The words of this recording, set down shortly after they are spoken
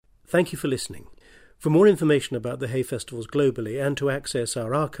Thank you for listening. For more information about the Hay Festivals globally and to access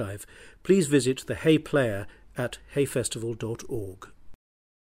our archive, please visit the Hay Player at hayfestival.org.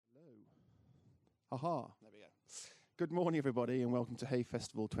 Hello. Aha, there we go. Good morning, everybody, and welcome to Hay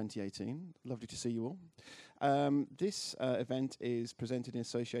Festival 2018. Lovely to see you all. This event is presented in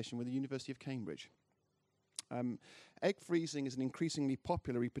association with the University of Cambridge. Egg freezing is an increasingly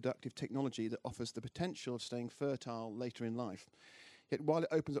popular reproductive technology that offers the potential of staying fertile later in life. Yet while it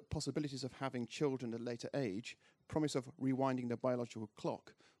opens up possibilities of having children at a later age, promise of rewinding the biological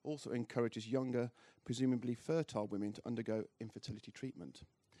clock also encourages younger, presumably fertile women to undergo infertility treatment.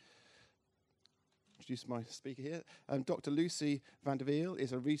 Introduce my speaker here. Dr. Lucy van der Wiel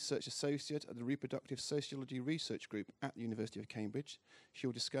is a research associate at the Reproductive Sociology Research Group at the University of Cambridge. She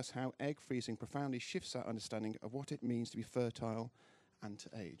will discuss how egg freezing profoundly shifts our understanding of what it means to be fertile and to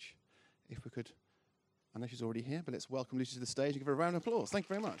age. If we could, I know she's already here, but let's welcome Lucy to the stage and give her a round of applause. Thank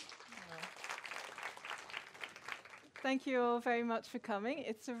you very much. Thank you all very much for coming.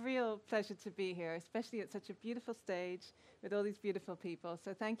 It's a real pleasure to be here, especially at such a beautiful stage with all these beautiful people.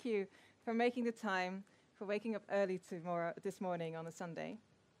 So thank you for making the time, for waking up early this morning on a Sunday.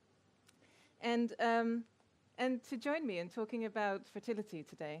 And to join me in talking about fertility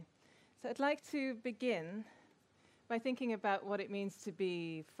today. So I'd like to begin by thinking about what it means to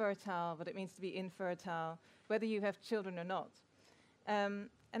be fertile, what it means to be infertile, whether you have children or not. And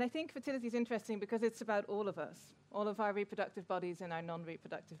I think fertility is interesting because it's about all of us, all of our reproductive bodies and our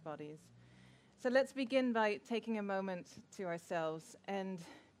non-reproductive bodies. So let's begin by taking a moment to ourselves and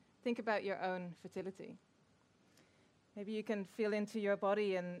think about your own fertility. Maybe you can feel into your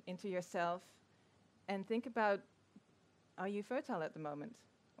body and into yourself and think about, are you fertile at the moment?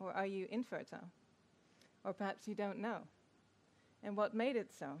 Or are you infertile? Or perhaps you don't know. And what made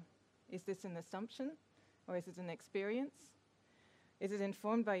it so? Is this an assumption? Or is it an experience? Is it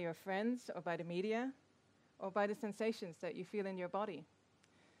informed by your friends or by the media? Or by the sensations that you feel in your body?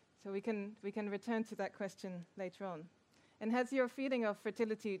 So we can return to that question later on. And has your feeling of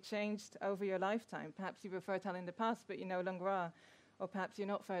fertility changed over your lifetime? Perhaps you were fertile in the past, but you no longer are. Or perhaps you're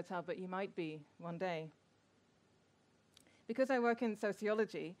not fertile, but you might be one day. Because I work in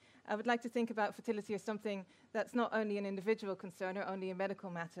sociology, I would like to think about fertility as something that's not only an individual concern or only a medical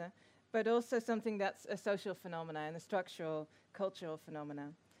matter, but also something that's a social phenomena and a structural, cultural phenomena.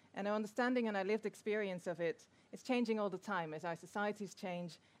 And our understanding and our lived experience of it is changing all the time as our societies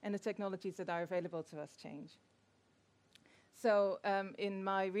change and the technologies that are available to us change. So in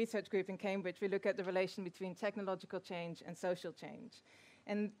my research group in Cambridge, we look at the relation between technological change and social change.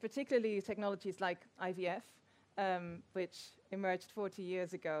 And particularly technologies like IVF, which emerged 40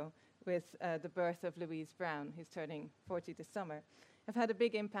 years ago with the birth of Louise Brown, who's turning 40 this summer, have had a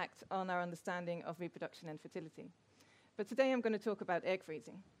big impact on our understanding of reproduction and fertility. But today I'm going to talk about egg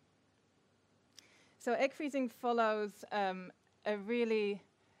freezing. So egg freezing follows a really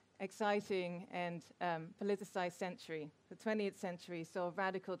exciting and politicized century. The 20th century saw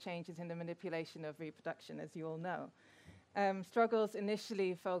radical changes in the manipulation of reproduction, as you all know. Struggles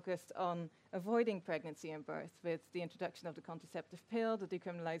initially focused on avoiding pregnancy and birth with the introduction of the contraceptive pill, the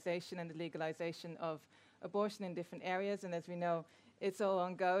decriminalization and the legalization of abortion in different areas. And as we know, it's all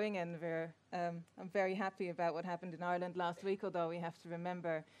ongoing, and I'm very happy about what happened in Ireland last week, although we have to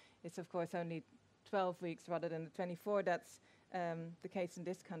remember it's, of course, only 12 weeks rather than the 24 that's the case in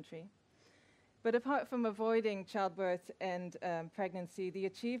this country. But apart from avoiding childbirth and pregnancy, the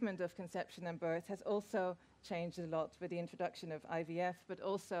achievement of conception and birth has also changed a lot with the introduction of IVF, but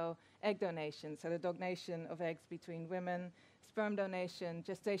also egg donation, so the donation of eggs between women, sperm donation,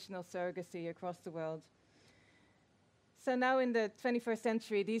 gestational surrogacy across the world. So now in the 21st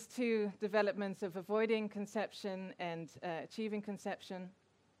century, these two developments of avoiding conception and achieving conception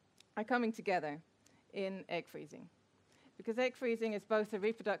are coming together in egg freezing, because egg freezing is both a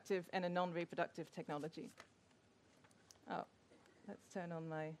reproductive and a non-reproductive technology. Oh, let's turn on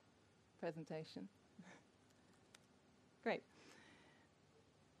my presentation. Great.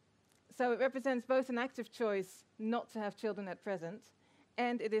 So it represents both an active choice not to have children at present,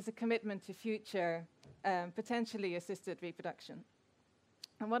 and it is a commitment to future potentially assisted reproduction.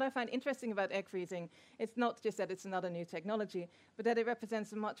 And what I find interesting about egg freezing is not just that it's another new technology, but that it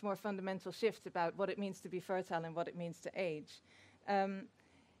represents a much more fundamental shift about what it means to be fertile and what it means to age.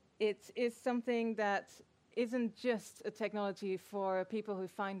 It is something that isn't just a technology for people who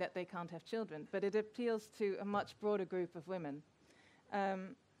find that they can't have children, but it appeals to a much broader group of women.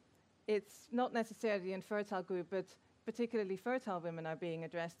 It's not necessarily the infertile group, but particularly fertile women are being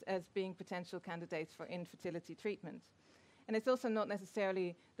addressed as being potential candidates for infertility treatment. And it's also not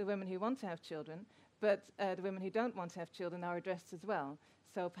necessarily the women who want to have children, but the women who don't want to have children are addressed as well.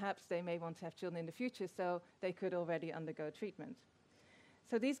 So perhaps they may want to have children in the future, so they could already undergo treatment.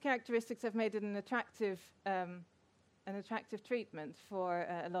 So these characteristics have made it an attractive treatment for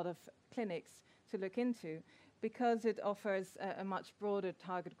a lot of clinics to look into, because it offers a much broader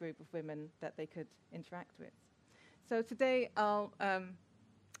target group of women that they could interact with. So today I'll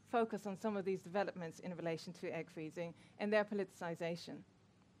focus on some of these developments in relation to egg freezing and their politicization.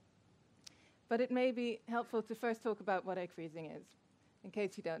 But it may be helpful to first talk about what egg freezing is, in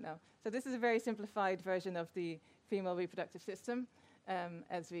case you don't know. So this is a very simplified version of the female reproductive system,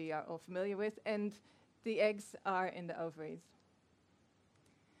 as we are all familiar with, and the eggs are in the ovaries.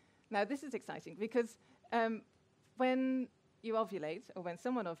 Now this is exciting because when you ovulate, or when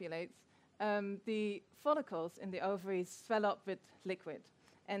someone ovulates, the follicles in the ovaries swell up with liquid,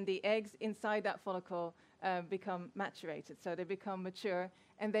 and the eggs inside that follicle become maturated, so they become mature,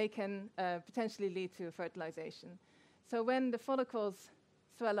 and they can potentially lead to fertilization. So when the follicles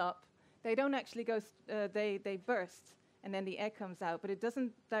swell up, they don't actually go, they burst, and then the egg comes out, but it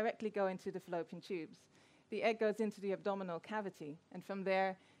doesn't directly go into the fallopian tubes. The egg goes into the abdominal cavity, and from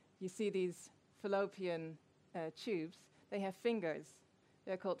there you see these fallopian tubes. They have fingers.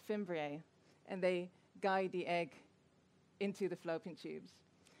 They're called fimbriae, and they guide the egg into the fallopian tubes.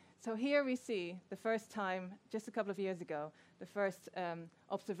 So here we see the first time, just a couple of years ago, the first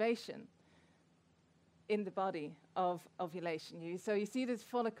observation in the body of ovulation. So you see this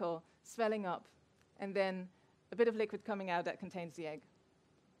follicle swelling up, and then a bit of liquid coming out that contains the egg.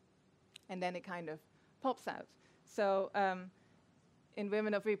 And then it kind of pops out. So in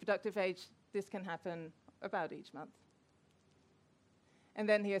women of reproductive age, this can happen about each month. And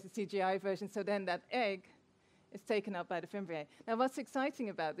then here's the CGI version. So then that egg is taken up by the fimbriae. Now what's exciting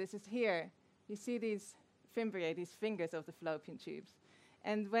about this is here, you see these fimbriae, these fingers of the fallopian tubes.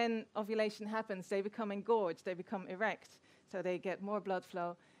 And when ovulation happens, they become engorged, they become erect, so they get more blood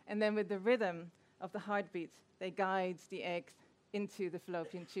flow. And then with the rhythm of the heartbeat, they guide the egg into the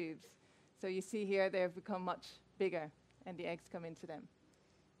fallopian tubes. So you see here, they've become much bigger, and the eggs come into them.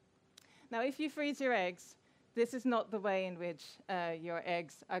 Now, if you freeze your eggs, this is not the way in which your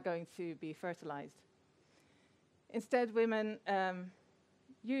eggs are going to be fertilized. Instead, women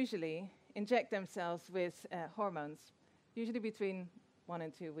usually inject themselves with hormones, usually between 1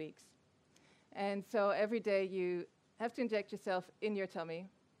 and 2 weeks. And so every day you have to inject yourself in your tummy.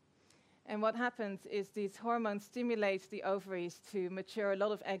 And what happens is these hormones stimulate the ovaries to mature a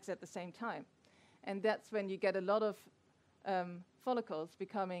lot of eggs at the same time. And that's when you get a lot of follicles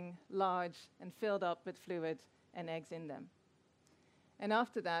becoming large and filled up with fluid and eggs in them. And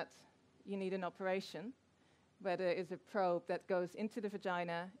after that, you need an operation where there is a probe that goes into the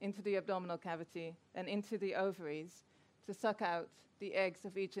vagina, into the abdominal cavity, and into the ovaries to suck out the eggs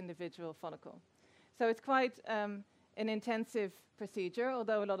of each individual follicle. So it's quite an intensive procedure,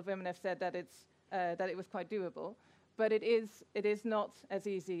 although a lot of women have said that it was quite doable. But it is not as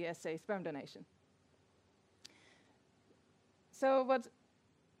easy as, say, sperm donation. So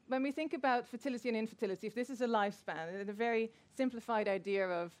when we think about fertility and infertility, if this is a lifespan, a very simplified idea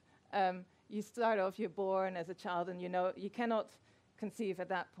of you start off, you're born as a child, and you cannot conceive at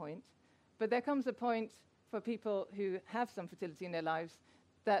that point. But there comes a point for people who have some fertility in their lives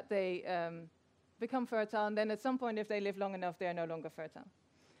that they become fertile, and then at some point, if they live long enough, they are no longer fertile.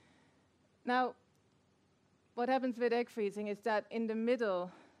 Now, what happens with egg freezing is that in the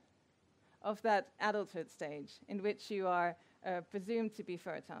middle of that adulthood stage, in which you are presumed to be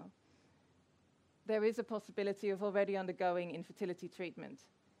fertile, there is a possibility of already undergoing infertility treatment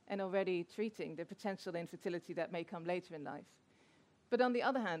and already treating the potential infertility that may come later in life. But on the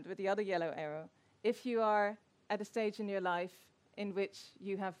other hand, with the other yellow arrow, if you are at a stage in your life in which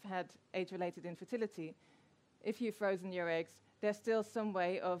you have had age-related infertility, if you've frozen your eggs, there's still some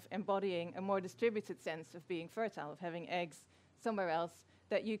way of embodying a more distributed sense of being fertile, of having eggs somewhere else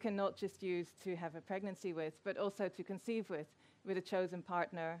that you can not just use to have a pregnancy with, but also to conceive with a chosen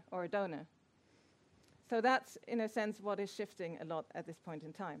partner or a donor. So that's, in a sense, what is shifting a lot at this point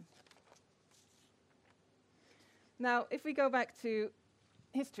in time. Now, if we go back to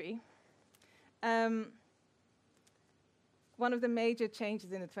history, one of the major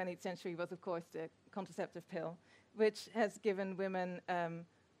changes in the 20th century was, of course, the contraceptive pill, which has given women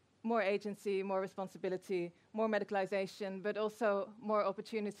more agency, more responsibility, more medicalization, but also more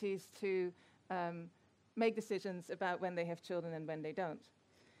opportunities to make decisions about when they have children and when they don't.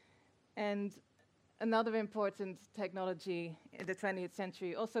 And another important technology in the 20th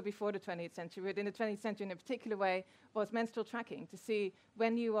century, also before the 20th century, but in the 20th century in a particular way, was menstrual tracking, to see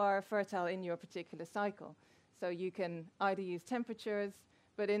when you are fertile in your particular cycle. So you can either use temperatures,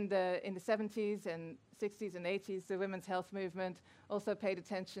 But in the 70s and 60s and 80s, the women's health movement also paid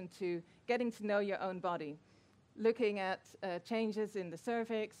attention to getting to know your own body, looking at changes in the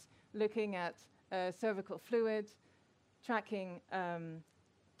cervix, looking at cervical fluid, tracking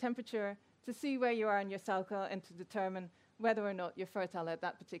temperature to see where you are in your cycle and to determine whether or not you're fertile at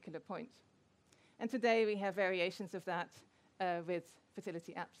that particular point. And today we have variations of that with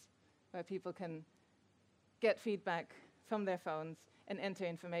fertility apps, where people can get feedback from their phones and enter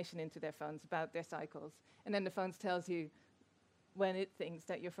information into their phones about their cycles. And then the phone tells you when it thinks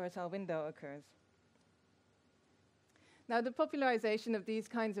that your fertile window occurs. Now, the popularization of these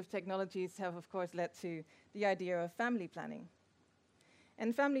kinds of technologies have, of course, led to the idea of family planning.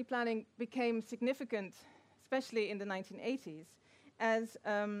 And family planning became significant, especially in the 1980s, as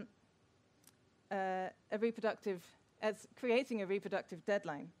as creating a reproductive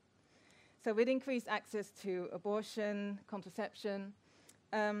deadline. So with increased access to abortion, contraception,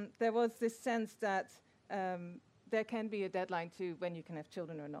 there was this sense that there can be a deadline to when you can have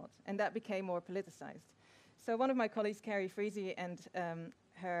children or not, and that became more politicized. So one of my colleagues, Carrie Freese, and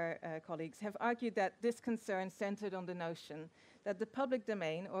her colleagues have argued that this concern centered on the notion that the public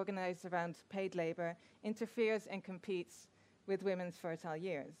domain, organized around paid labor, interferes and competes with women's fertile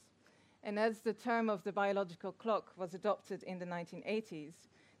years. And as the term of the biological clock was adopted in the 1980s,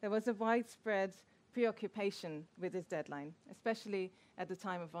 there was a widespread preoccupation with this deadline, especially at the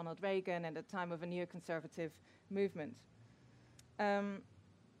time of Ronald Reagan and at the time of a neoconservative movement.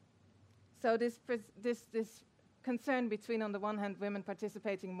 So this concern between, on the one hand, women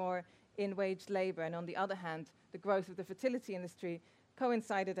participating more in waged labor, and on the other hand, the growth of the fertility industry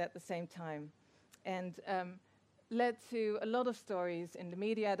coincided at the same time, and led to a lot of stories in the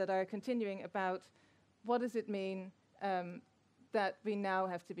media that are continuing about what does it mean that we now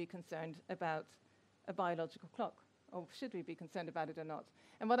have to be concerned about a biological clock, or should we be concerned about it or not?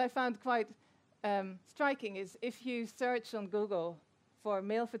 And what I found quite striking is if you search on Google for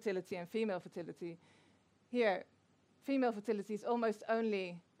male fertility and female fertility, here, female fertility is almost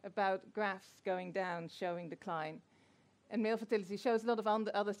only about graphs going down showing decline. And male fertility shows a lot of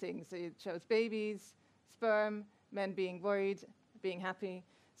other things. So it shows babies, sperm, men being worried, being happy.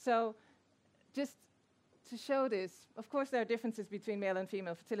 So just to show this, of course there are differences between male and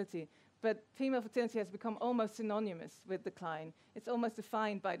female fertility, but female fertility has become almost synonymous with decline. It's almost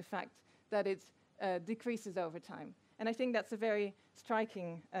defined by the fact that it decreases over time. And I think that's a very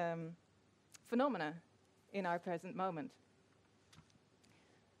striking phenomena in our present moment.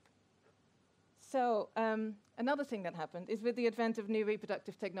 So another thing that happened is with the advent of new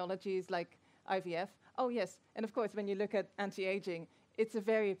reproductive technologies like IVF. Oh yes, and of course when you look at anti-aging, it's a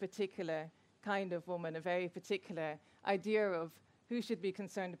very particular kind of woman, a very particular idea of who should be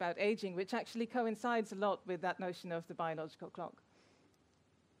concerned about aging, which actually coincides a lot with that notion of the biological clock.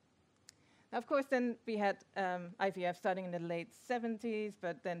 Now, of course, then we had IVF starting in the late 70s,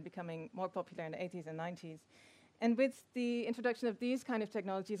 but then becoming more popular in the 80s and 90s. And with the introduction of these kind of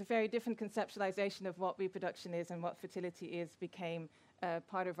technologies, a very different conceptualization of what reproduction is and what fertility is became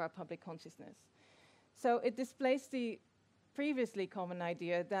part of our public consciousness. So it displaced the previously common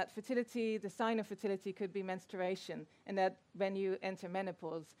idea that fertility, the sign of fertility could be menstruation, and that when you enter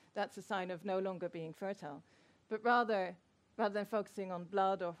menopause, that's a sign of no longer being fertile. But rather than focusing on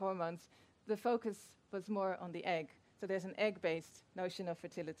blood or hormones, the focus was more on the egg. So there's an egg-based notion of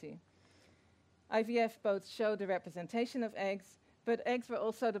fertility. IVF both showed the representation of eggs, but eggs were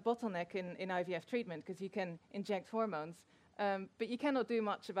also the bottleneck in IVF treatment because you can inject hormones, but you cannot do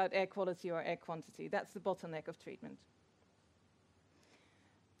much about egg quality or egg quantity. That's the bottleneck of treatment.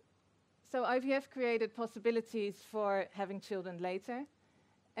 So IVF created possibilities for having children later,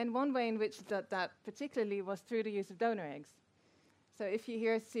 and one way in which that particularly was through the use of donor eggs. So if you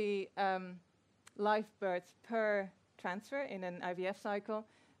here see live births per transfer in an IVF cycle,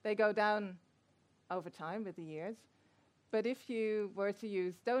 they go down over time with the years. But if you were to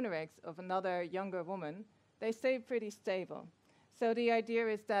use donor eggs of another younger woman, they stay pretty stable. So the idea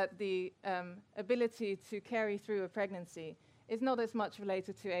is that the ability to carry through a pregnancy is not as much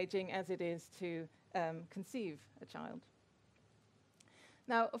related to aging as it is to conceive a child.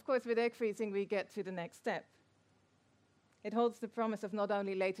 Now, of course, with egg freezing, we get to the next step. It holds the promise of not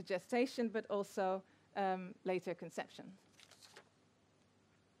only later gestation, but also later conception.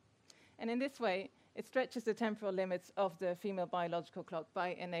 And in this way, it stretches the temporal limits of the female biological clock by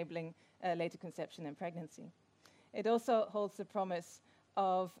enabling later conception and pregnancy. It also holds the promise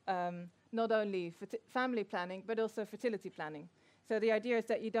of not only family planning, but also fertility planning. So the idea is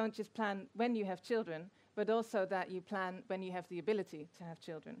that you don't just plan when you have children, but also that you plan when you have the ability to have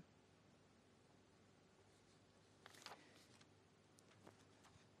children.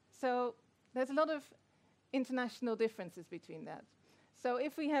 So there's a lot of international differences between that. So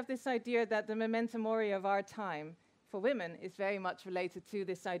if we have this idea that the memento mori of our time for women is very much related to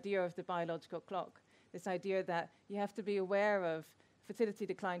this idea of the biological clock, this idea that you have to be aware of fertility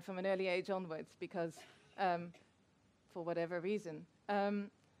decline from an early age onwards because, for whatever reason,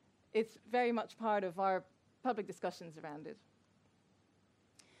 it's very much part of our public discussions around it.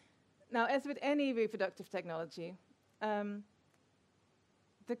 Now, as with any reproductive technology,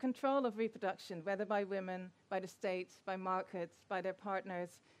 the control of reproduction, whether by women, by the state, by markets, by their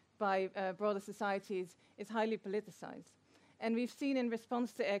partners, by broader societies, is highly politicized. And we've seen in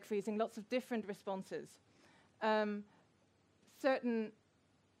response to egg freezing lots of different responses. Certain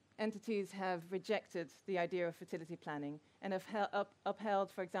entities have rejected the idea of fertility planning and have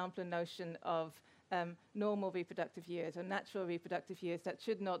upheld, for example, a notion of normal reproductive years or natural reproductive years that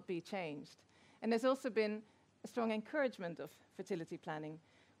should not be changed. And there's also been a strong encouragement of fertility planning,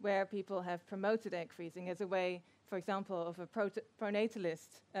 where people have promoted egg freezing as a way, for example, of a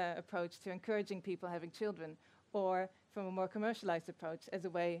pronatalist approach to encouraging people having children, or from a more commercialized approach as a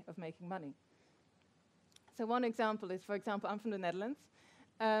way of making money. So one example is, for example, I'm from the Netherlands.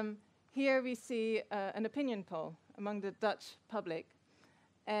 Here we see an opinion poll among the Dutch public.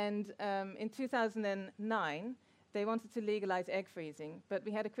 And in 2009, they wanted to legalize egg freezing, but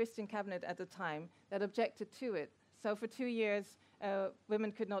we had a Christian cabinet at the time that objected to it. So for 2 years,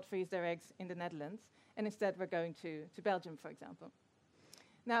 women could not freeze their eggs in the Netherlands, and instead were going to Belgium, for example.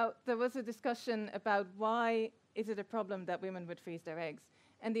 Now, there was a discussion about why is it a problem that women would freeze their eggs.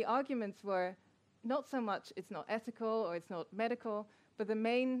 And the arguments were not so much it's not ethical or it's not medical, but the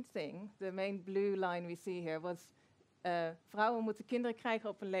main thing, the main blue line we see here was vrouwen moeten kinderen krijgen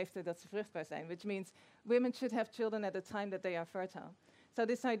op een leeftijd dat ze vruchtbaar zijn, which means women should have children at the time that they are fertile. So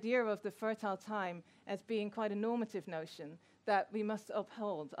this idea of the fertile time as being quite a normative notion that we must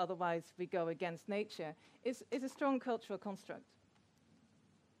uphold, otherwise we go against nature, is a strong cultural construct.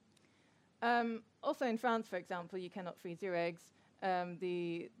 Also in France, for example, you cannot freeze your eggs.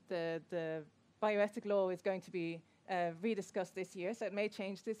 The bioethic law is going to be rediscussed this year, so it may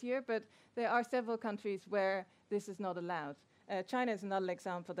change this year, but there are several countries where this is not allowed. China is another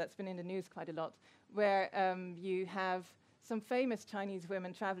example that's been in the news quite a lot, where you have some famous Chinese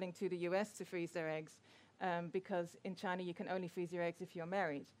women traveling to the US to freeze their eggs, because in China you can only freeze your eggs if you're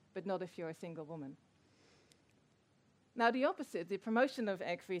married, but not if you're a single woman. Now the opposite, the promotion of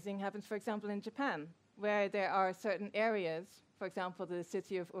egg freezing, happens, for example, in Japan, where there are certain areas, for example, the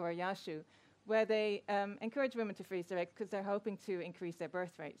city of Urayashu, where they encourage women to freeze their eggs because they're hoping to increase their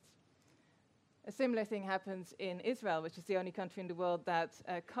birth rates. A similar thing happens in Israel, which is the only country in the world that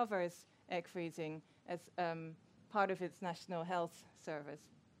covers egg freezing as part of its national health service.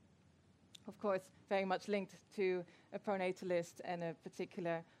 Of course, very much linked to a pronatalist and a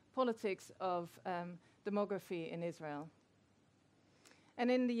particular politics of demography in Israel. And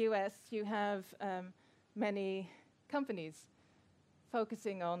in the US, you have many companies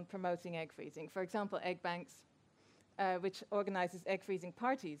focusing on promoting egg freezing. For example, Egg Banks, which organizes egg freezing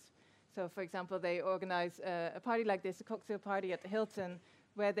parties. So, for example, they organize a party like this, a cocktail party at the Hilton,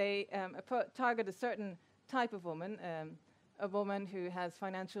 where they target a certain type of woman, a woman who has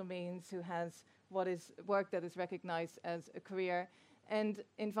financial means, who has work that is recognized as a career, and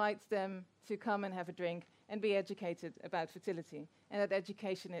invites them to come and have a drink and be educated about fertility. And that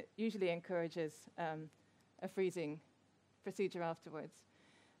education, it usually encourages a freezing procedure afterwards.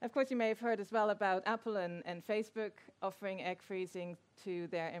 Of course, you may have heard as well about Apple and Facebook offering egg freezing to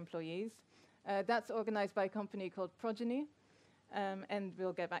their employees. That's organized by a company called Progeny, and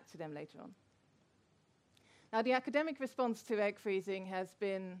we'll get back to them later on. Now, the academic response to egg freezing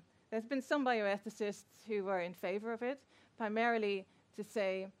there's been some bioethicists who were in favor of it, primarily to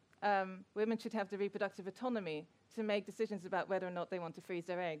say women should have the reproductive autonomy to make decisions about whether or not they want to freeze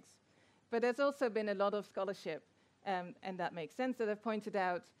their eggs. But there's also been a lot of scholarship, and that makes sense, that have pointed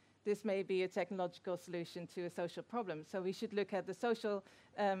out this may be a technological solution to a social problem. So we should look at the social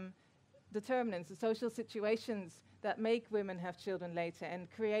determinants, the social situations that make women have children later and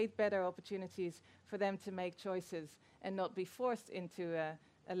create better opportunities for them to make choices and not be forced into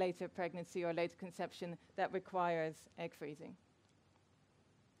a later pregnancy or later conception that requires egg freezing.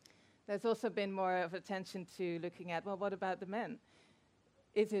 There's also been more of attention to looking at, well, what about the men?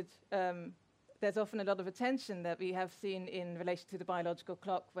 There's often a lot of attention that we have seen in relation to the biological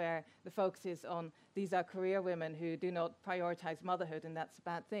clock, where the focus is on these are career women who do not prioritize motherhood, and that's a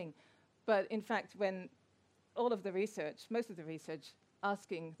bad thing. But in fact, when all of the research, most of the research,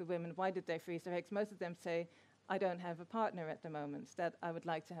 asking the women why did they freeze their eggs, most of them say, I don't have a partner at the moment that I would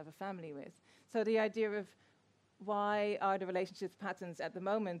like to have a family with. So the idea of why are the relationship patterns at the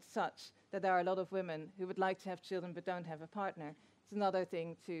moment such that there are a lot of women who would like to have children but don't have a partner? It's another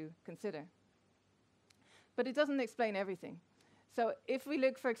thing to consider. But it doesn't explain everything. So if we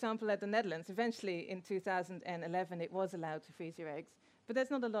look, for example, at the Netherlands, eventually in 2011 it was allowed to freeze your eggs, but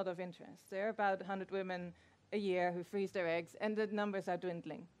there's not a lot of interest. There are about 100 women a year who freeze their eggs, and the numbers are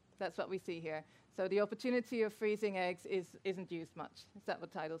dwindling. That's what we see here. So the opportunity of freezing eggs isn't used much. Is that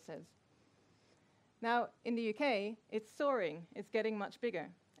what title says? Now, in the UK, it's soaring. It's getting much bigger.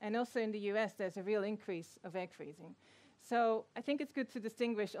 And also in the US, there's a real increase of egg freezing. So I think it's good to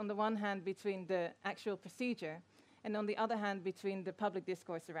distinguish on the one hand between the actual procedure and on the other hand between the public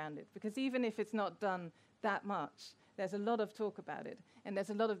discourse around it. Because even if it's not done that much, there's a lot of talk about it, and there's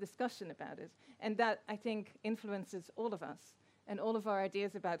a lot of discussion about it. And that, I think, influences all of us and all of our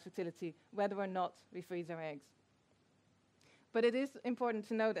ideas about fertility, whether or not we freeze our eggs. But it is important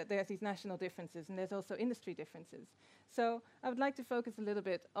to know that there's these national differences, and there's also industry differences. So I would like to focus a little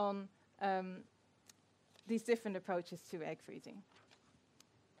bit on these different approaches to egg freezing.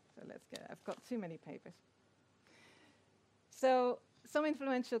 So I've got too many papers. So some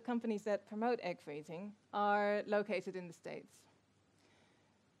influential companies that promote egg freezing are located in the States.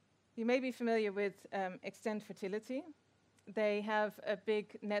 You may be familiar with Extend Fertility. They have a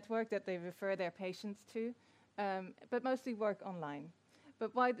big network that they refer their patients to, but mostly work online.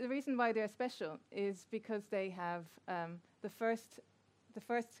 But the reason why they're special is because they have the first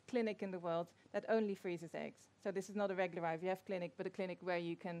clinic in the world that only freezes eggs. So this is not a regular IVF clinic, but a clinic where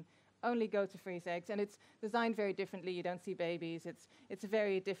you can only go to freeze eggs, and it's designed very differently. You don't see babies. It's a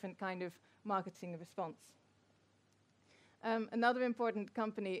very different kind of marketing response. Another important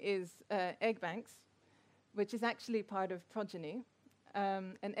company is Egg Banks, which is actually part of Progeny.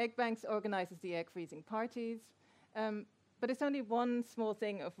 And Egg Banks organizes the egg freezing parties, but it's only one small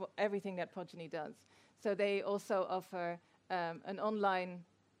thing of everything that Progeny does. So they also offer an online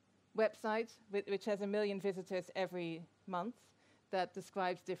website which has 1 million visitors every month that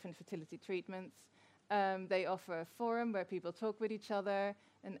describes different fertility treatments. They offer a forum where people talk with each other,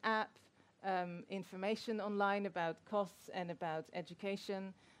 an app, information online about costs and about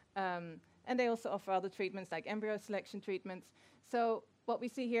education. And they also offer other treatments like embryo selection treatments. So what we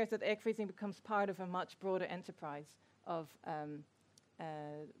see here is that egg freezing becomes part of a much broader enterprise of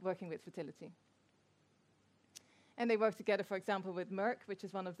working with fertility. And they work together, for example, with Merck, which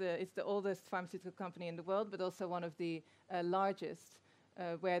is it's the oldest pharmaceutical company in the world, but also one of the largest,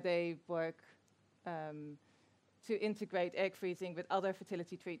 where they work to integrate egg freezing with other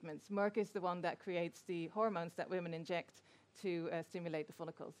fertility treatments. Merck is the one that creates the hormones that women inject to stimulate the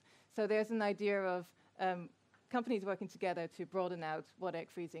follicles. So there's an idea of companies working together to broaden out what egg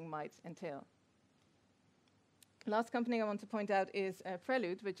freezing might entail. Last company I want to point out is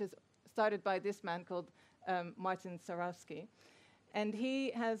Prelude, which is started by this man called Martin Sarowski. And he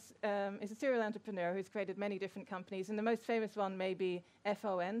is a serial entrepreneur who's created many different companies, and the most famous one may be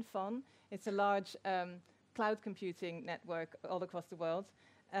FON. It's a large cloud computing network all across the world,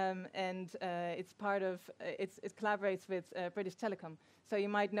 and it's part of, it collaborates with British Telecom. So you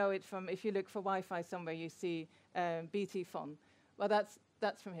might know it from, if you look for Wi-Fi somewhere, you see BT Phone. Well,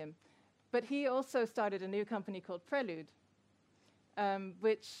 that's from him. But he also started a new company called Prelude,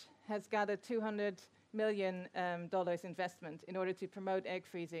 which has gathered $200 million investment in order to promote egg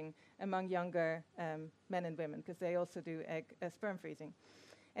freezing among younger men and women, because they also do sperm freezing.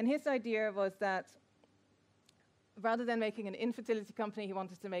 And his idea was that rather than making an infertility company, he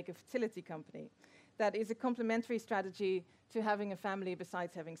wanted to make a fertility company that is a complementary strategy to having a family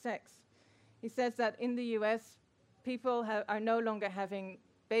besides having sex. He says that in the US, people are no longer having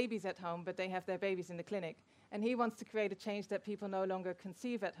babies at home, but they have their babies in the clinic. And he wants to create a change that people no longer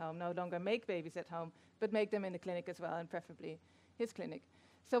conceive at home, no longer make babies at home, but make them in the clinic as well, and preferably his clinic.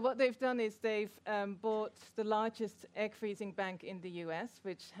 So what they've done is they've bought the largest egg freezing bank in the US,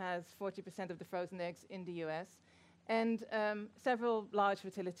 which has 40% of the frozen eggs in the US, and several large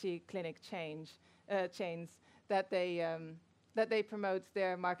fertility clinic chains that they promote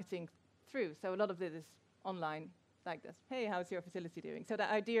their marketing through. So a lot of it is online, like this. Hey, how's your fertility doing? So the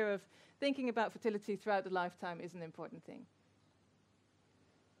idea of thinking about fertility throughout the lifetime is an important thing.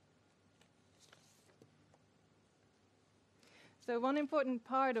 So one important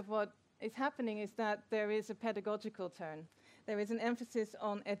part of what is happening is that there is a pedagogical turn. There is an emphasis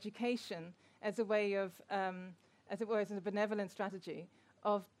on education as a way of, as it were, as a benevolent strategy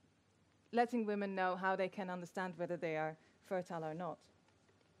of letting women know how they can understand whether they are fertile or not.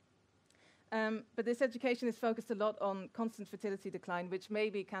 But this education is focused a lot on constant fertility decline, which may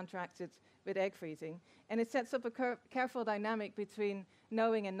be counteracted with egg freezing. And it sets up a careful dynamic between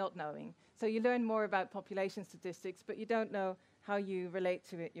knowing and not knowing. So you learn more about population statistics, but you don't know how you relate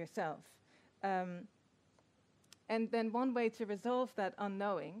to it yourself. And then one way to resolve that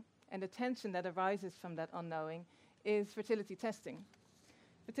unknowing and the tension that arises from that unknowing is fertility testing.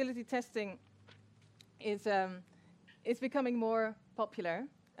 Fertility testing is becoming more popular.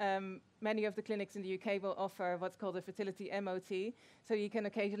 Many of the clinics in the UK will offer what's called a fertility MOT, so you can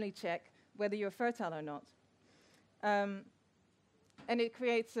occasionally check whether you're fertile or not. And it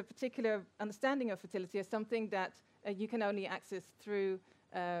creates a particular understanding of fertility as something that you can only access through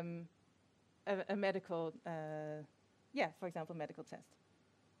a medical, for example, medical test.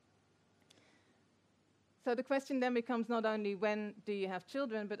 So the question then becomes not only when do you have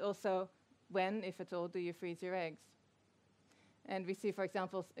children, but also when, if at all, do you freeze your eggs? And we see, for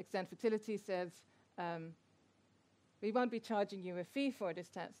example, Extend Fertility says, we won't be charging you a fee for this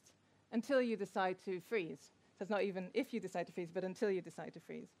test until you decide to freeze. So it's not even if you decide to freeze, but until you decide to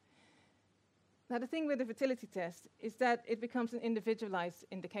freeze. Now, the thing with the fertility test is that it becomes an individualized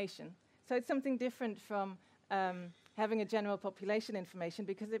indication. So it's something different from having a general population information,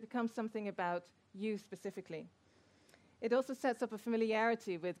 because it becomes something about you specifically. It also sets up a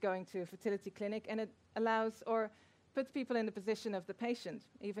familiarity with going to a fertility clinic, and it allows or puts people in the position of the patient,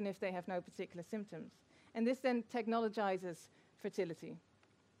 even if they have no particular symptoms. And this then technologizes fertility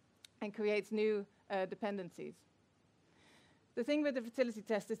and creates new dependencies. The thing with the fertility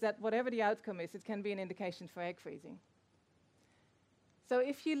test is that whatever the outcome is, it can be an indication for egg freezing. So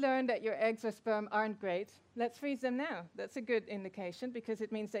if you learn that your eggs or sperm aren't great, let's freeze them now. That's a good indication, because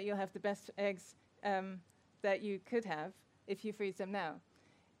it means that you'll have the best eggs that you could have if you freeze them now.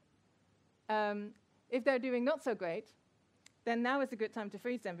 If they're doing not so great, then now is a good time to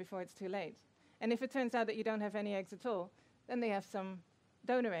freeze them before it's too late. And if it turns out that you don't have any eggs at all, then they have some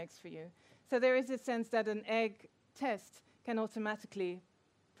donor eggs for you. So there is a sense that an egg test can automatically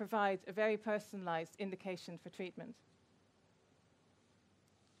provide a very personalized indication for treatment.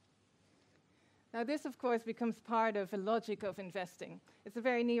 Now this, of course, becomes part of a logic of investing. It's a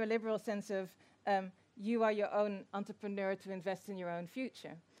very neoliberal sense of you are your own entrepreneur to invest in your own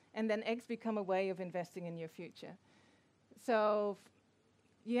future. And then eggs become a way of investing in your future. So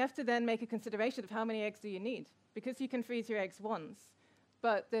you have to then make a consideration of how many eggs do you need, because you can freeze your eggs once,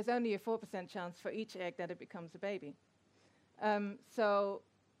 but there's only a 4% chance for each egg that it becomes a baby. So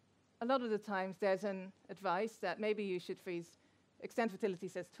a lot of the times there's an advice that maybe you should freeze. Extend Fertility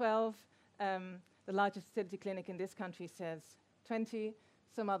says 12. The largest fertility clinic in this country says 20.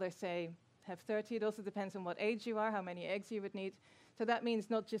 Some others say have 30. It also depends on what age you are, how many eggs you would need. So that means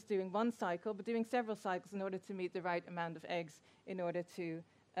not just doing one cycle, but doing several cycles in order to meet the right amount of eggs in order to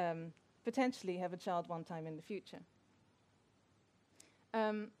potentially have a child one time in the future.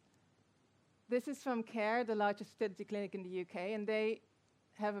 This is from CARE, the largest fertility clinic in the UK, and they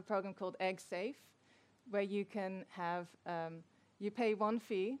have a program called Egg Safe, where you can have, you pay one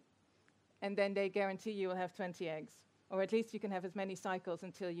fee, and then they guarantee you will have 20 eggs, or at least you can have as many cycles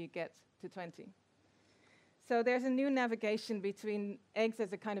until you get to 20. So there's a new navigation between eggs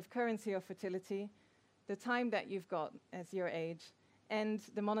as a kind of currency of fertility, the time that you've got as your age, and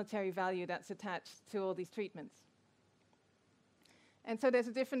the monetary value that's attached to all these treatments. And so there's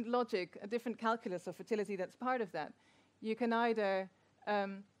a different logic, a different calculus of fertility that's part of that. You can either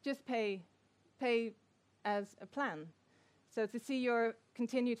just pay as a plan. So to see your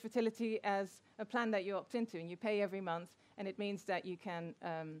continued fertility as a plan that you opt into, and you pay every month, and it means that you can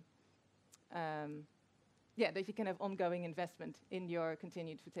that you can have ongoing investment in your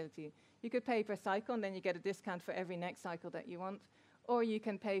continued fertility. You could pay per cycle, and then you get a discount for every next cycle that you want, or you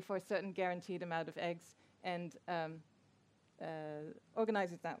can pay for a certain guaranteed amount of eggs and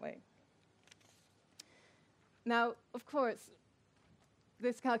organize it that way. Now, of course,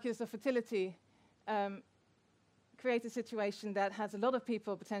 this calculus of fertility creates a situation that has a lot of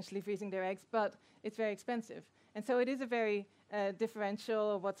people potentially freezing their eggs, but it's very expensive. And so it is a very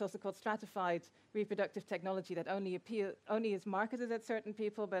differential, or what's also called stratified reproductive technology that only is marketed at certain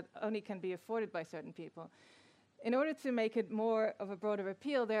people, but only can be afforded by certain people. In order to make it more of a broader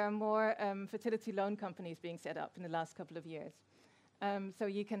appeal, there are more fertility loan companies being set up in the last couple of years. So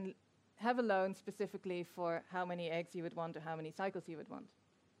you can have a loan specifically for how many eggs you would want or how many cycles you would want.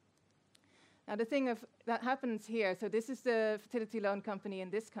 Now the thing that happens here, so this is the fertility loan company in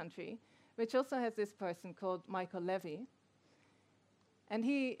this country, which also has this person called Michael Levy. And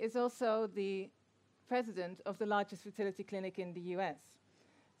he is also the president of the largest fertility clinic in the US.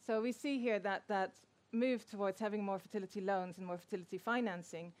 So we see here that move towards having more fertility loans and more fertility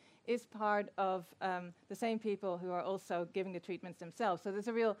financing is part of the same people who are also giving the treatments themselves. So there's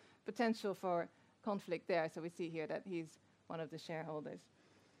a real potential for conflict there. So we see here that he's one of the shareholders.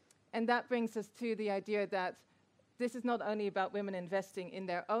 And that brings us to the idea that this is not only about women investing in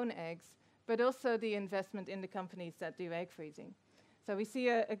their own eggs, but also the investment in the companies that do egg freezing. So we see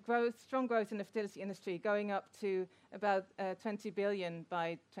a strong growth in the fertility industry going up to about 20 billion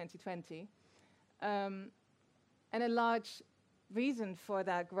by 2020. And a large reason for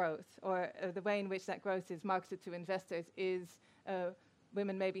that growth, or the way in which that growth is marketed to investors, is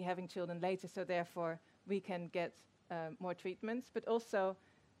women maybe having children later, so therefore we can get more treatments, but also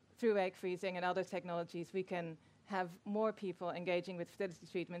through egg freezing and other technologies we can have more people engaging with fertility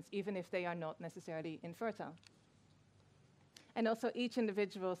treatments even if they are not necessarily infertile. And also each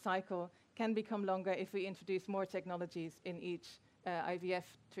individual cycle can become longer if we introduce more technologies in each IVF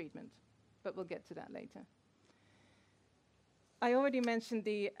treatment, but we'll get to that later. I already mentioned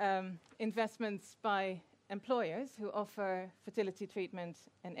the investments by employers who offer fertility treatment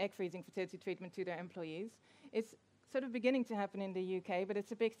and egg freezing fertility treatment to their employees. It's sort of beginning to happen in the UK, but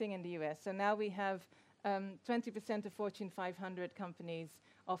it's a big thing in the US. So now we have 20% of Fortune 500 companies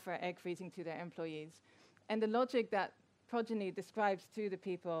offer egg freezing to their employees. And the logic that Progeny describes to the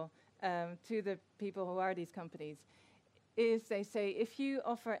people who are these companies is they say, if you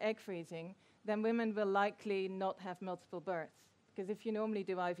offer egg freezing, then women will likely not have multiple births. Because if you normally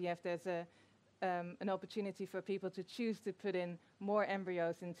do IVF, there's an opportunity for people to choose to put in more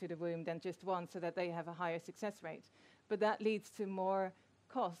embryos into the womb than just one so that they have a higher success rate. But that leads to more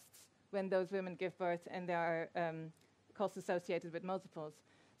costs when those women give birth, and there are costs associated with multiples.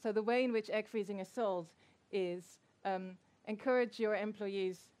 So the way in which egg freezing is sold is encourage your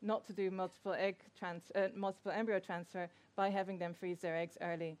employees not to do multiple embryo transfer by having them freeze their eggs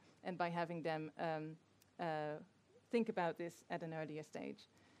early and by having them think about this at an earlier stage.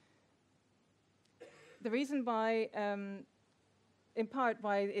 The reason why, in part,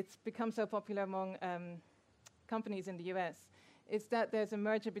 why it's become so popular among companies in the US is that there's a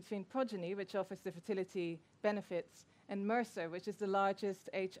merger between Progeny, which offers the fertility benefits, and Mercer, which is the largest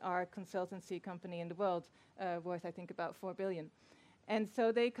HR consultancy company in the world, worth, I think, about $4 billion. And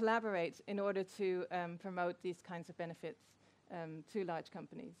so they collaborate in order to promote these kinds of benefits to large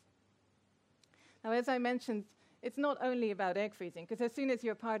companies. Now, as I mentioned, it's not only about egg freezing, because as soon as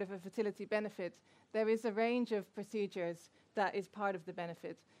you're part of a fertility benefit, there is a range of procedures that is part of the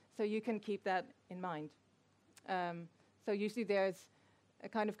benefit. So you can keep that in mind. So usually there's a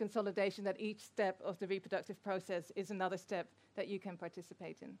kind of consolidation that each step of the reproductive process is another step that you can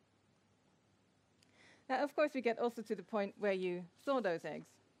participate in. Now, of course, we get also to the point where you thaw those eggs.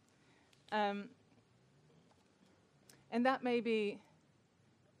 And that may be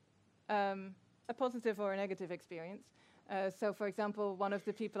a positive or a negative experience. So, for example, one of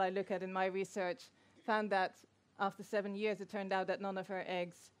the people I look at in my research found that after 7 years, it turned out that none of her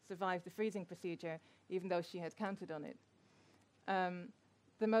eggs survived the freezing procedure, even though she had counted on it.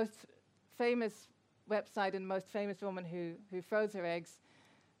 The most famous website and most famous woman who froze her eggs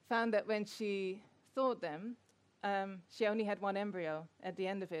found that when she thawed them, she only had one embryo at the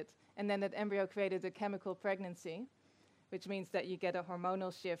end of it. And then that embryo created a chemical pregnancy, which means that you get a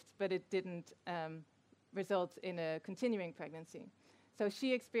hormonal shift, but it didn't result in a continuing pregnancy. So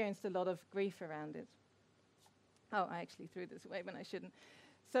she experienced a lot of grief around it. Oh, I actually threw this away when I shouldn't.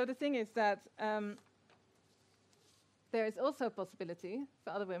 So the thing is that there is also a possibility for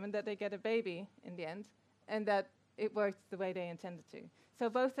other women that they get a baby in the end and that it works the way they intended to. So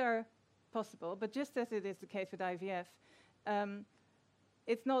both are possible, but just as it is the case with IVF,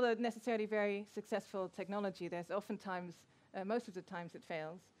 it's not a necessarily very successful technology. There's oftentimes, most of the times it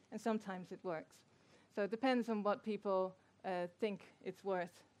fails, and sometimes it works. So it depends on what people think it's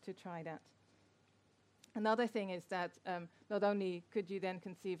worth to try that. Another thing is that not only could you then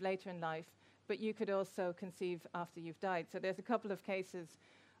conceive later in life, but you could also conceive after you've died. So there's a couple of cases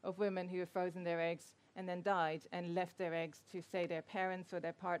of women who have frozen their eggs and then died and left their eggs to, say, their parents or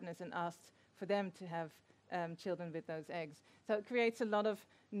their partners and asked for them to have children with those eggs. So it creates a lot of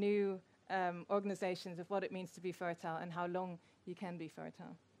new organizations of what it means to be fertile and how long you can be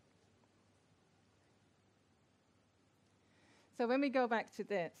fertile. So when we go back to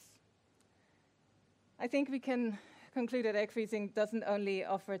this, I think we can conclude that egg freezing doesn't only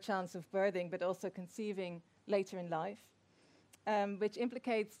offer a chance of birthing, but also conceiving later in life, which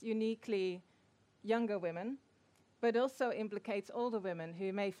implicates uniquely younger women, but also implicates older women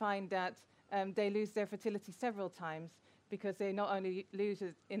who may find that they lose their fertility several times because they not only lose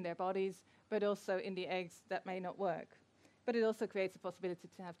it in their bodies, but also in the eggs that may not work. But it also creates a possibility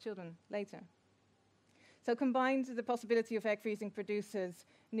to have children later. So combined, the possibility of egg freezing produces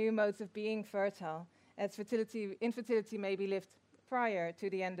new modes of being fertile, as infertility may be lived prior to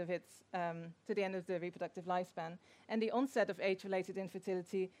the end of the reproductive lifespan, and the onset of age-related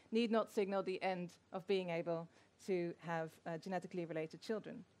infertility need not signal the end of being able to have genetically related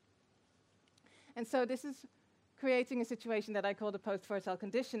children. And so this is creating a situation that I call the post-fertile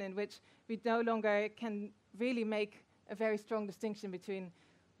condition, in which we no longer can really make a very strong distinction between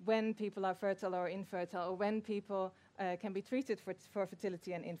when people are fertile or infertile, or when people can be treated for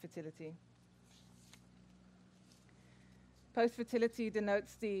fertility and infertility. Post-fertility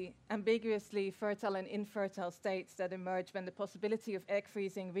denotes the ambiguously fertile and infertile states that emerge when the possibility of egg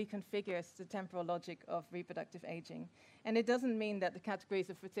freezing reconfigures the temporal logic of reproductive aging. And it doesn't mean that the categories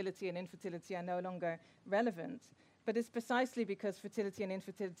of fertility and infertility are no longer relevant, but it's precisely because fertility and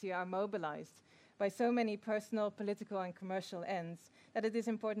infertility are mobilized by so many personal, political, and commercial ends that it is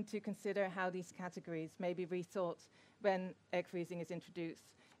important to consider how these categories may be rethought when egg freezing is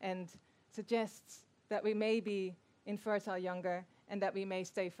introduced, and suggests that we may be infertile younger and that we may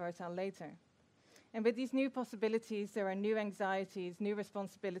stay fertile later. And with these new possibilities, there are new anxieties, new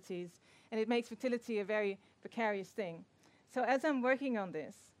responsibilities, and it makes fertility a very precarious thing. So as I'm working on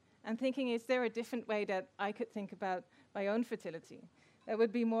this, I'm thinking, is there a different way that I could think about my own fertility that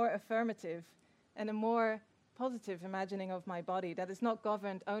would be more affirmative and a more positive imagining of my body that is not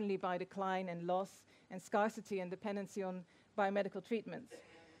governed only by decline and loss and scarcity and dependency on biomedical treatments?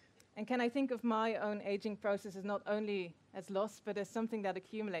 And can I think of my own aging process as not only as loss, but as something that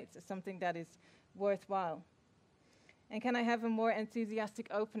accumulates, as something that is worthwhile? And can I have a more enthusiastic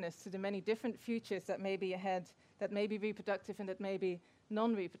openness to the many different futures that may be ahead, that may be reproductive and that may be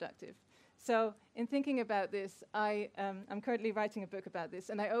non-reproductive? So in thinking about this, I'm currently writing a book about this,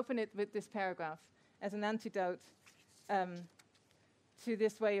 and I open it with this paragraph as an antidote to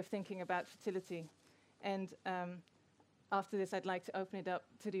this way of thinking about fertility. And after this, I'd like to open it up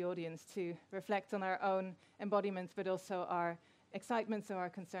to the audience to reflect on our own embodiments, but also our excitements or our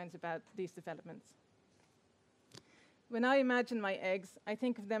concerns about these developments. When I imagine my eggs, I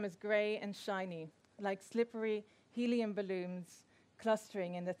think of them as grey and shiny, like slippery helium balloons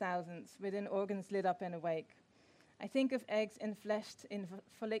clustering in the thousands, within organs lit up and awake. I think of eggs enfleshed in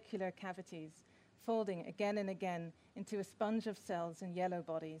follicular cavities, folding again and again into a sponge of cells in yellow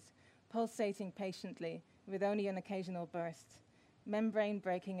bodies, pulsating patiently with only an occasional burst, membrane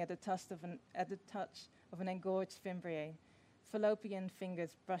breaking at the touch of an engorged fimbriae, fallopian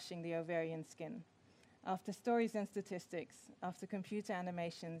fingers brushing the ovarian skin. After stories and statistics, after computer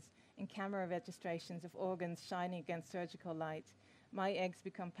animations and camera registrations of organs shining against surgical light, my eggs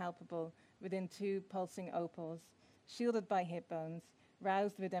become palpable within two pulsing opals, shielded by hip bones,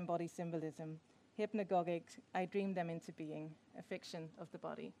 roused with embodied symbolism. Hypnagogic, I dream them into being, a fiction of the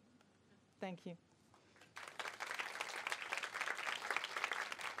body. Thank you.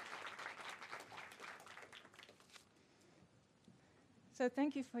 So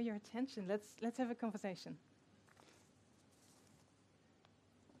thank you for your attention. Let's have a conversation.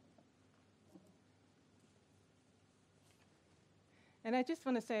 And I just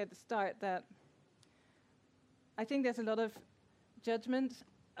want to say at the start that I think there's a lot of judgment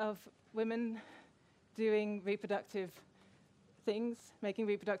of women doing reproductive things, making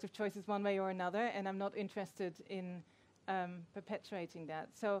reproductive choices one way or another, and I'm not interested in perpetuating that.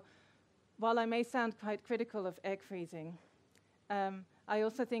 So while I may sound quite critical of egg freezing, I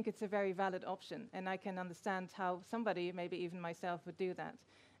also think it's a very valid option, and I can understand how somebody, maybe even myself, would do that.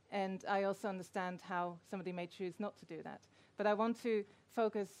 And I also understand how somebody may choose not to do that. But I want to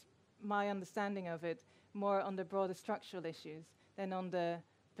focus my understanding of it more on the broader structural issues than on the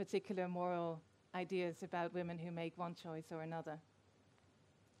particular moral ideas about women who make one choice or another.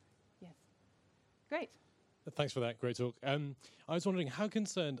 Yes. Great. Thanks for that. Great talk. I was wondering, how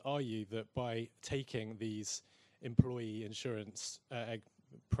concerned are you that by taking these employee insurance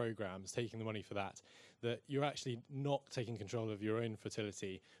programs, taking the money for that, that you're actually not taking control of your own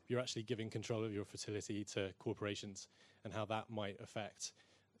fertility, you're actually giving control of your fertility to corporations, and how that might affect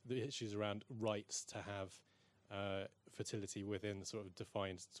the issues around rights to have fertility within the sort of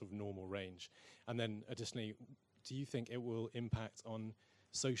defined sort of normal range? And then additionally, do you think it will impact on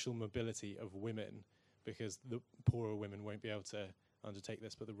social mobility of women, because the poorer women won't be able to undertake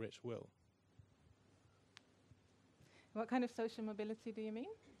this, but the rich will? What kind of social mobility do you mean?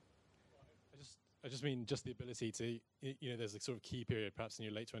 I just mean just the ability to, there's a sort of key period, perhaps in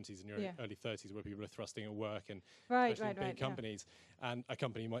your late 20s and your early 30s, where people are thrusting at work, and especially big companies, and a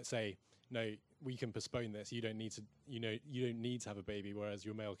company might say, no, we can postpone this. You don't need to, you don't need to have a baby, whereas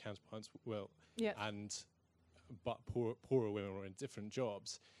your male counterparts will. Yeah. But poorer women are in different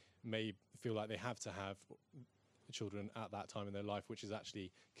jobs. may feel like they have to have children at that time in their life, which is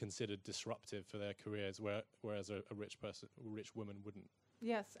actually considered disruptive for their careers, whereas a rich woman wouldn't.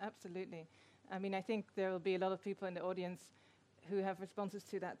 Yes, absolutely. I mean, I think there will be a lot of people in the audience who have responses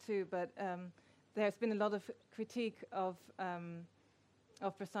to that too, but there's been a lot of critique of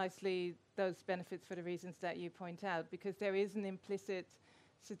precisely those benefits for the reasons that you point out, because there is an implicit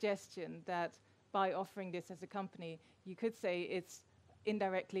suggestion that by offering this as a company, you could say it's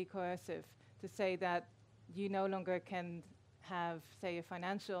indirectly coercive, to say that you no longer can have, say, a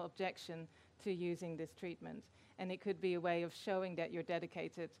financial objection to using this treatment. And it could be a way of showing that you're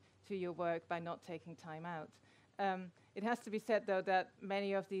dedicated to your work by not taking time out. It has to be said, though, that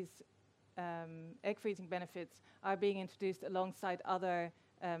many of these egg freezing benefits are being introduced alongside other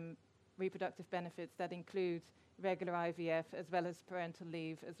reproductive benefits that include regular IVF, as well as parental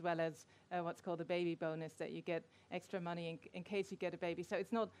leave, as well as what's called a baby bonus, that you get extra money in case you get a baby. So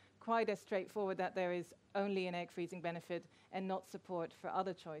it's not quite as straightforward that there is only an egg freezing benefit and not support for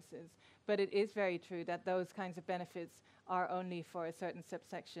other choices. But it is very true that those kinds of benefits are only for a certain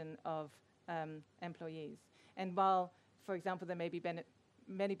subsection of employees. And while, for example, there may be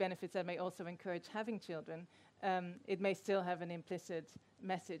many benefits that may also encourage having children, it may still have an implicit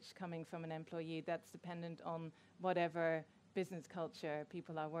message coming from an employee that's dependent on whatever business culture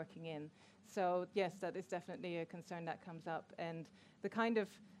people are working in. So yes, that is definitely a concern that comes up. And the kind of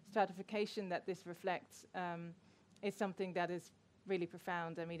stratification that this reflects is something that is really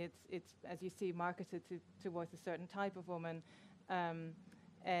profound. I mean, it's as you see, marketed towards a certain type of woman.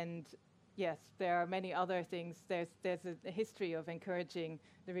 And yes, there are many other things. There's a history of encouraging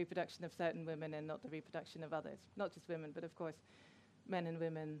the reproduction of certain women and not the reproduction of others. Not just women, but of course, men and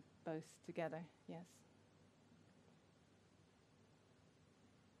women both together, yes.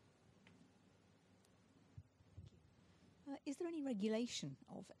 Is there any regulation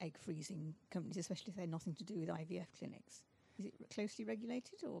of egg freezing companies, especially if they're nothing to do with IVF clinics? Is it closely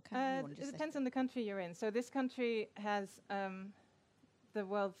regulated, or can anyone just... It depends on the country you're in. So this country has the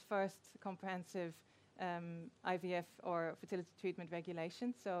world's first comprehensive IVF or fertility treatment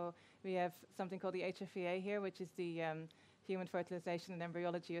regulation. So we have something called the HFEA here, which is the Human Fertilization and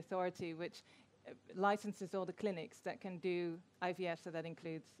Embryology Authority, which licenses all the clinics that can do IVF, so that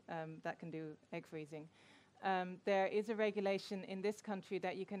includes that can do egg freezing. There is a regulation in this country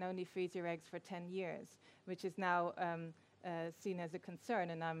that you can only freeze your eggs for 10 years, which is now seen as a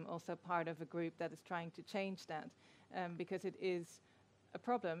concern, and I'm also part of a group that is trying to change that, because it is a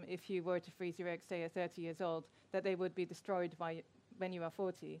problem if you were to freeze your eggs, say, at 30 years old, that they would be destroyed by when you are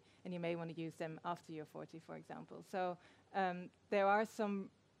 40, and you may want to use them after you're 40, for example. So there are some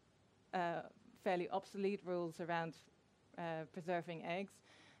fairly obsolete rules around preserving eggs,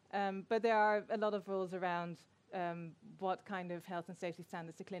 but there are a lot of rules around what kind of health and safety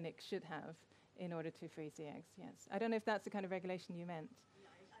standards the clinic should have in order to freeze the eggs, yes. I don't know if that's the kind of regulation you meant. Yeah,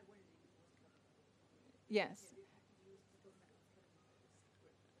 I wondered if it was Yes.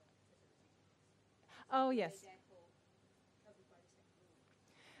 Oh, yes.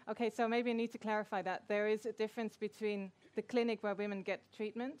 Okay, so maybe I need to clarify that. There is a difference between the clinic where women get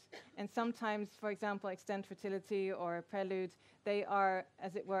treatment, and sometimes, for example, Extend Fertility or Prelude, they are,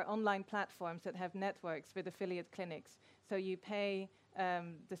 as it were, online platforms that have networks with affiliate clinics. So you pay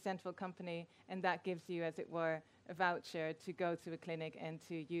the central company, and that gives you, as it were, a voucher to go to a clinic and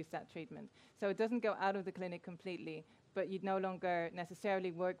to use that treatment. So it doesn't go out of the clinic completely, but you'd no longer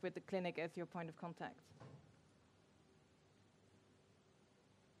necessarily work with the clinic as your point of contact.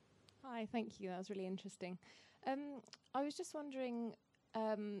 Hi, thank you. That was really interesting. I was just wondering,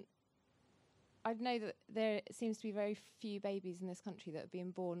 I know that there seems to be very few babies in this country that are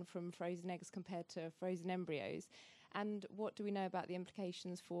being born from frozen eggs compared to frozen embryos. And what do we know about the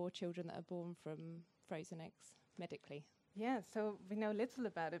implications for children that are born from frozen eggs medically? Yeah, so we know little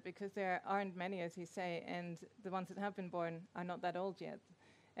about it because there aren't many, as you say, and the ones that have been born are not that old yet.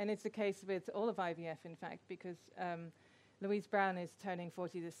 And it's the case with all of IVF, in fact, because Louise Brown is turning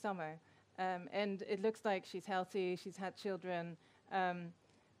 40 this summer, and it looks like she's healthy, she's had children,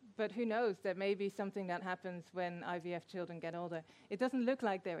 but who knows, there may be something that happens when IVF children get older. It doesn't look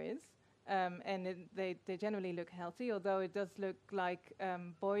like there is, and they generally look healthy, although it does look like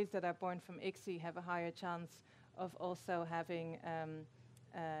boys that are born from ICSI have a higher chance of also having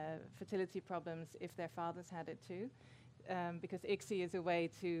fertility problems if their fathers had it too, because ICSI is a way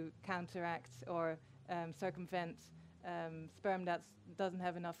to counteract or circumvent sperm that doesn't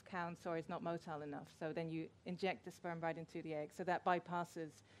have enough counts or is not motile enough. So then you inject the sperm right into the egg. So that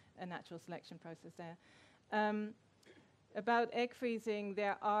bypasses a natural selection process there. About egg freezing,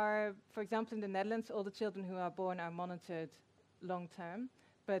 there are, for example, in the Netherlands, all the children who are born are monitored long term.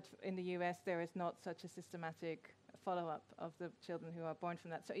 But in the US, there is not such a systematic follow-up of the children who are born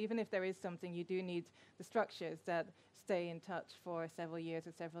from that. So even if there is something, you do need the structures that stay in touch for several years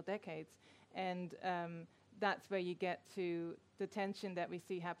or several decades. And that's where you get to the tension that we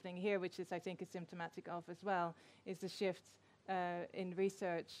see happening here, which is, I think, is symptomatic of as well, is the shift in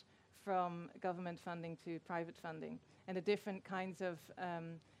research from government funding to private funding, and the different kinds of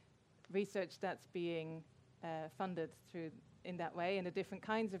research that's being funded through in that way, and the different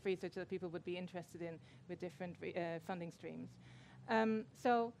kinds of research that people would be interested in with different funding streams.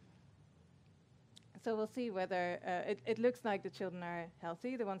 So we'll see whether it looks like the children are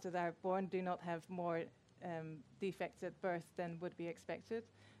healthy. The ones that are born do not have more defects at birth than would be expected,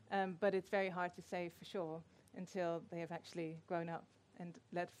 but it's very hard to say for sure until they have actually grown up and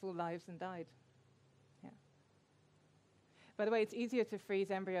led full lives and died. Yeah. By the way, it's easier to freeze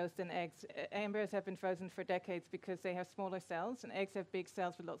embryos than eggs. Embryos have been frozen for decades because they have smaller cells, and eggs have big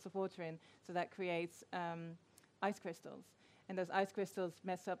cells with lots of water in, so that creates ice crystals. And those ice crystals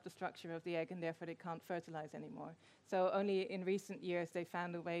mess up the structure of the egg, and therefore they can't fertilize anymore. So only in recent years they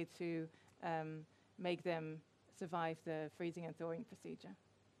found a way to make them survive the freezing and thawing procedure.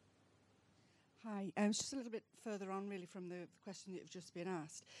 Hi, just a little bit further on really from the question that you've just been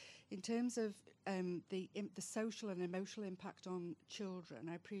asked. In terms of the social and emotional impact on children,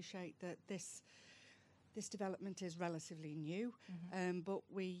 I appreciate that this development is relatively new, but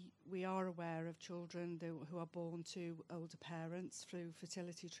we are aware of children who are born to older parents through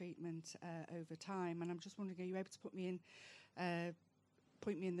fertility treatment over time. And I'm just wondering, are you able to point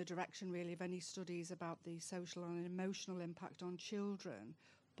me in the direction really of any studies about the social and emotional impact on children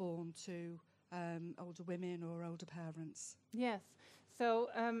born to older women or older parents? Yes. So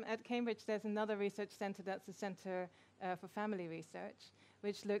at Cambridge, there's another research centre that's the Centre for Family Research,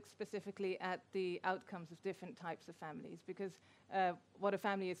 which looks specifically at the outcomes of different types of families, because what a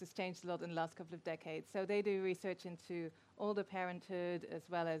family is has changed a lot in the last couple of decades. So they do research into older parenthood as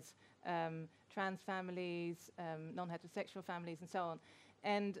well as trans families, non-heterosexual families, and so on.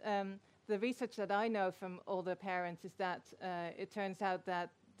 And the research that I know from older parents is that it turns out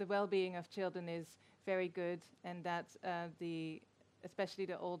that the well-being of children is very good, and that especially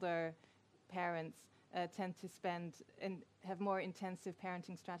the older parents tend to spend and have more intensive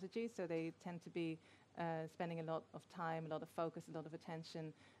parenting strategies, so they tend to be spending a lot of time, a lot of focus, a lot of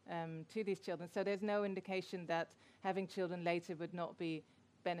attention to these children. So there's no indication that having children later would not be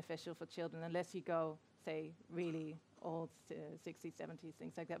beneficial for children, unless you go, say, really old, 60s, 70s,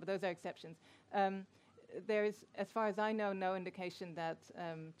 things like that, but those are exceptions. There is, as far as I know, no indication that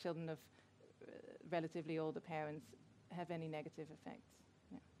children of relatively older parents have any negative effects.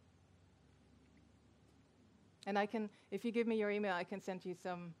 Yeah. And I can, if you give me your email, I can send you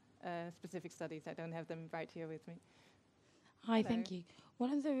some specific studies. I don't have them right here with me. Hi, Hello. thank you.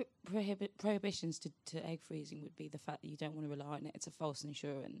 One of the prohibitions to egg freezing would be the fact that you don't want to rely on it. It's a false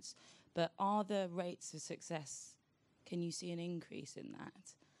insurance. But are the rates of success, can you see an increase in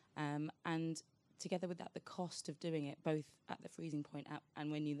that? And together with that, the cost of doing it, both at the freezing point and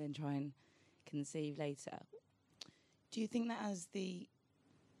when you then try and conceive later, do you think that as the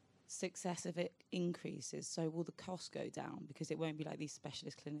success of it increases, so will the cost go down? Because it won't be like these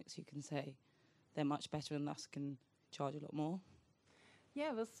specialist clinics who can say they're much better and thus can charge a lot more?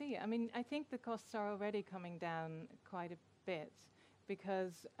 Yeah, we'll see. I mean, I think the costs are already coming down quite a bit,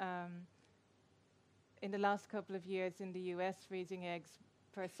 because in the last couple of years in the US, freezing eggs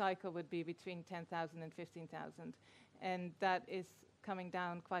per cycle would be between 10,000 and 15,000. And that is coming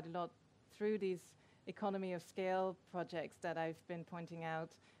down quite a lot through these economy of scale projects that I've been pointing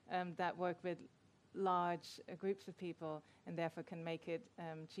out, that work with large groups of people and therefore can make it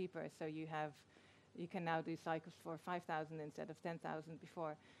cheaper. So you can now do cycles for 5,000 instead of 10,000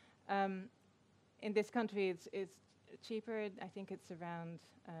 before. In this country, it's cheaper. I think it's around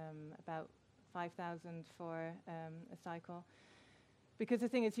about 5,000 for a cycle. Because the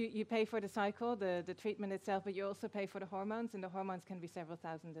thing is, you pay for the cycle, the treatment itself, but you also pay for the hormones, and the hormones can be several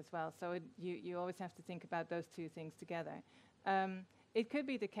thousand as well. So you always have to think about those two things together. It could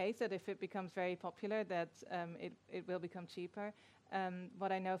be the case that if it becomes very popular, that it will become cheaper.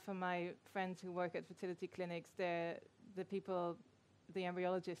 What I know from my friends who work at fertility clinics, the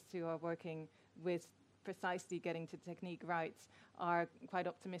embryologists who are working with precisely getting to technique right are quite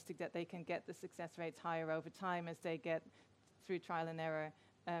optimistic that they can get the success rates higher over time as they get through trial and error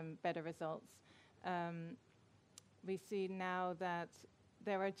better results. We see now that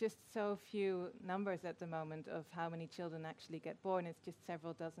there are just so few numbers at the moment of how many children actually get born. It's just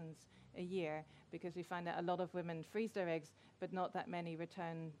several dozens a year, because we find that a lot of women freeze their eggs, but not that many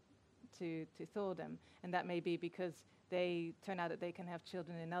return to thaw them. And that may be because they turn out that they can have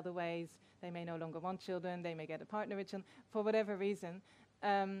children in other ways. They may no longer want children. They may get a partner with children, for whatever reason.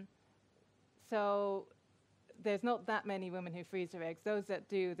 So there's not that many women who freeze their eggs. Those that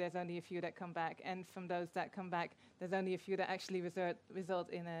do, there's only a few that come back. And from those that come back, there's only a few that actually result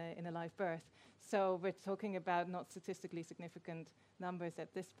in a live birth. So we're talking about not statistically significant numbers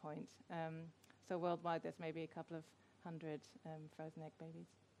at this point. So worldwide, there's maybe a couple of hundred frozen egg babies.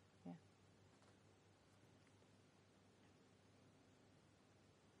 Yeah.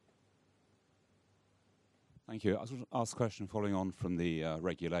 Thank you. I was going to ask a question following on from the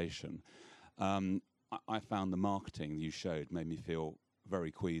regulation. I found the marketing you showed made me feel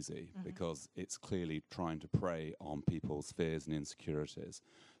very queasy because it's clearly trying to prey on people's fears and insecurities.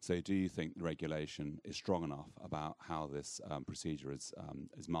 So do you think the regulation is strong enough about how this procedure is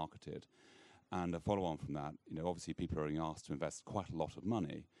marketed? And a follow-on from that, obviously people are being asked to invest quite a lot of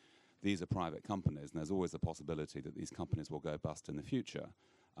money. These are private companies, and there's always the possibility that these companies will go bust in the future.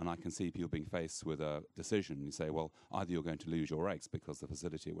 And I can see people being faced with a decision. You say, well, either you're going to lose your eggs because the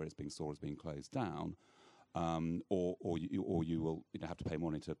facility where it's being stored is being closed down, or you will have to pay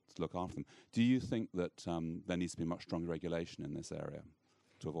money to look after them. Do you think that there needs to be much stronger regulation in this area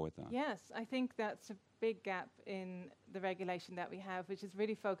to avoid that? Yes, I think that's a big gap in the regulation that we have, which is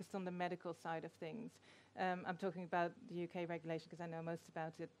really focused on the medical side of things. I'm talking about the UK regulation because I know most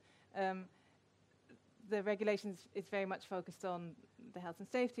about it. The regulation is very much focused on the health and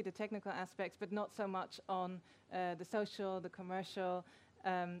safety, the technical aspects, but not so much on the social, the commercial.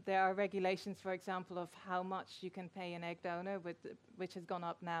 There are regulations, for example, of how much you can pay an egg donor, which has gone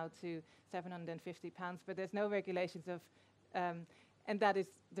up now to £750, but there's no regulations of, and that is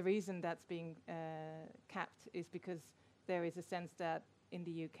the reason that's being capped, is because there is a sense that in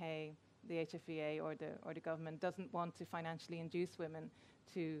the UK, the HFEA or the government doesn't want to financially induce women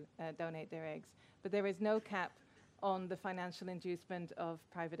to donate their eggs. But there is no cap on the financial inducement of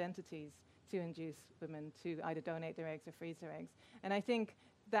private entities to induce women to either donate their eggs or freeze their eggs. And I think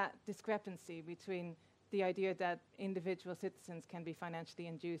that discrepancy between the idea that individual citizens can be financially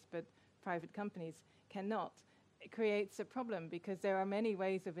induced but private companies cannot, it creates a problem, because there are many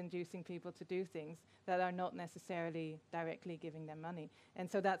ways of inducing people to do things that are not necessarily directly giving them money. And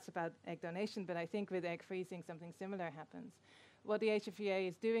so that's about egg donation, but I think with egg freezing something similar happens. What the HFEA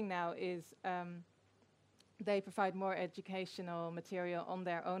is doing now is they provide more educational material on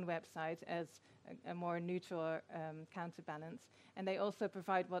their own website as a more neutral counterbalance. And they also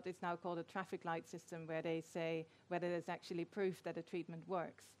provide what is now called a traffic light system, where they say whether there's actually proof that a treatment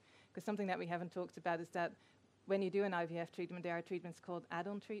works. Because something that we haven't talked about is that when you do an IVF treatment, there are treatments called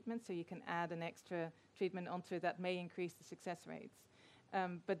add-on treatments, so you can add an extra treatment onto it that may increase the success rates.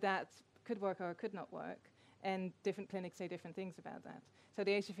 But that could work or could not work. And different clinics say different things about that. So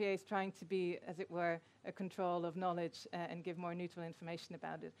the HFEA is trying to be, as it were, a control of knowledge and give more neutral information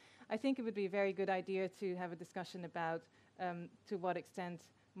about it. I think it would be a very good idea to have a discussion about to what extent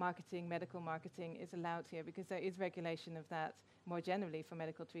marketing, medical marketing, is allowed here, because there is regulation of that more generally for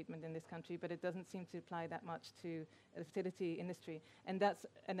medical treatment in this country, but it doesn't seem to apply that much to the fertility industry. And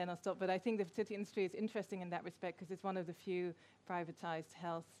then I'll stop. But I think the fertility industry is interesting in that respect, because it's one of the few privatized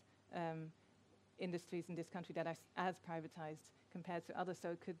health industries in this country that are as privatized compared to others, so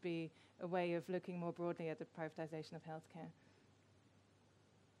it could be a way of looking more broadly at the privatization of healthcare.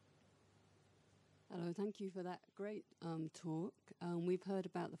 Hello, thank you for that great talk. We've heard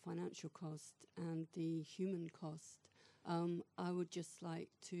about the financial cost and the human cost. I would just like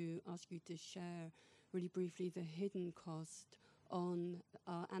to ask you to share really briefly the hidden cost on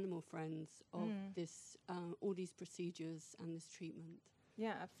animal friends of this, all these procedures and this treatment.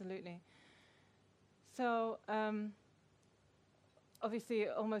 Yeah, absolutely. So obviously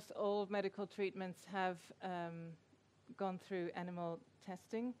almost all medical treatments have gone through animal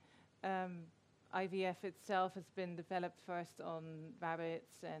testing. IVF itself has been developed first on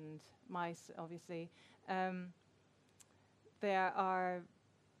rabbits and mice, obviously. There's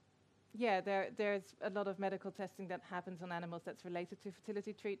a lot of medical testing that happens on animals that's related to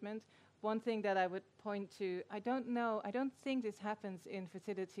fertility treatment. One thing that I would point to, I don't think this happens in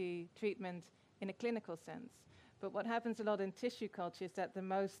fertility treatment in a clinical sense, but what happens a lot in tissue culture is that the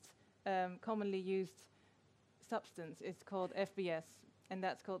most commonly used substance is called FBS, and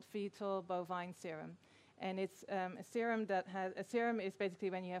that's called fetal bovine serum. And it's a serum that has, a serum is basically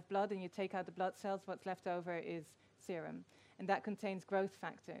when you have blood and you take out the blood cells, what's left over is serum. And that contains growth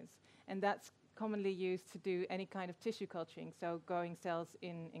factors. And that's commonly used to do any kind of tissue culturing, so growing cells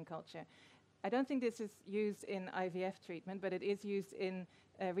in culture. I don't think this is used in IVF treatment, but it is used in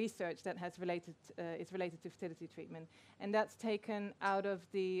research that is related to fertility treatment, and that's taken out of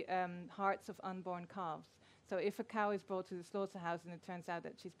the hearts of unborn calves. So if a cow is brought to the slaughterhouse and it turns out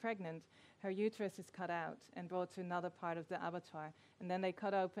that she's pregnant, her uterus is cut out and brought to another part of the abattoir, and then they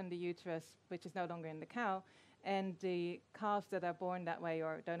cut open the uterus, which is no longer in the cow, and the calves that are born that way,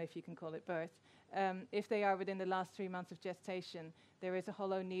 or I don't know if you can call it birth, if they are within the last 3 months of gestation, there is a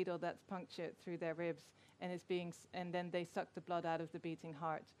hollow needle that's punctured through their ribs, and and then they suck the blood out of the beating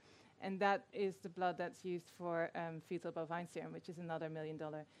heart. And that is the blood that's used for fetal bovine serum, which is another $1 million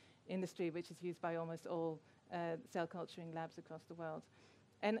industry, which is used by almost all cell culturing labs across the world.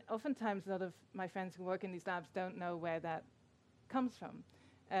 And oftentimes, a lot of my friends who work in these labs don't know where that comes from.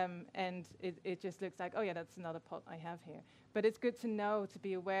 And it just looks like, oh yeah, that's another pot I have here. But it's good to know, to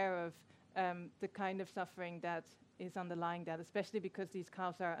be aware of the kind of suffering that is underlying that, especially because these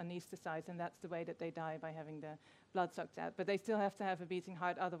calves are anesthetized, and that's the way that they die, by having the blood sucked out. But they still have to have a beating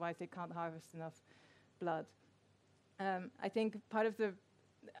heart, otherwise they can't harvest enough blood. I think part of the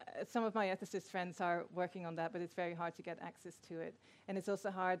some of my ethicist friends are working on that, but it's very hard to get access to it. And it's also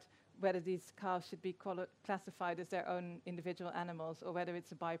hard whether these calves should be classified as their own individual animals, or whether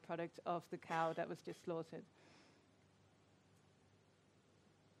it's a byproduct of the cow that was just slaughtered.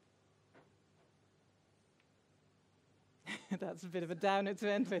 That's a bit of a downer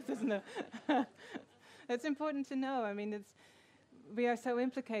to end with, isn't it? It's important to know. I mean, we are so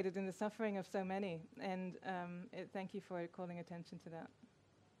implicated in the suffering of so many, and thank you for calling attention to that.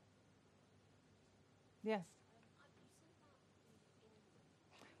 Yes.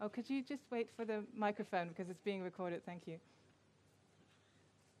 Oh, could you just wait for the microphone, because it's being recorded? Thank you.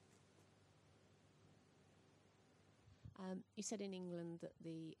 You said in England that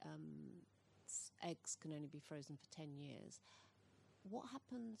the eggs can only be frozen for 10 years. What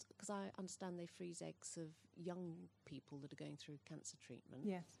happens, because I understand they freeze eggs of young people that are going through cancer treatment.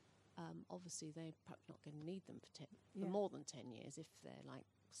 Yes. Obviously, they're perhaps not going to need them for more than 10 years if they're like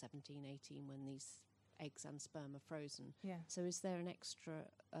 17, 18 when these eggs and sperm are frozen. Yeah. So is there an extra,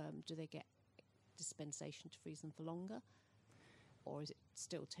 do they get dispensation to freeze them for longer? Or is it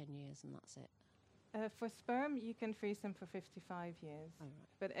still 10 years and that's it? For sperm, you can freeze them for 55 years,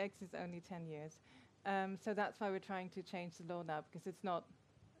 but eggs is only 10 years. So that's why we're trying to change the law now, because it's not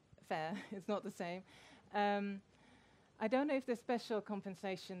fair, it's not the same. I don't know if there's special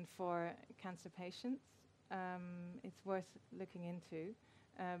compensation for cancer patients. It's worth looking into.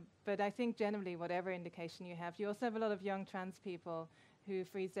 But I think generally, whatever indication you have, you also have a lot of young trans people who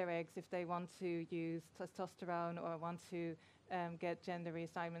freeze their eggs if they want to use testosterone or want to get gender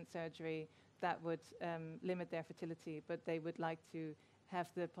reassignment surgery that would limit their fertility, but they would like to have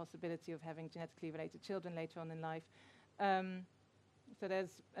the possibility of having genetically related children later on in life. So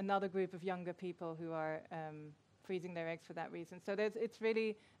there's another group of younger people who are freezing their eggs for that reason. So it's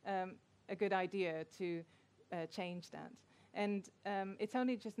really a good idea to change that. And it's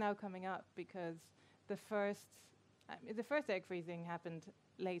only just now coming up because the first egg freezing happened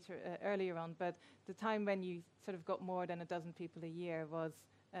earlier on, but the time when you sort of got more than a dozen people a year was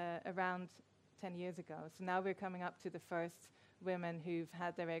around 10 years ago. So now we're coming up to the first women who've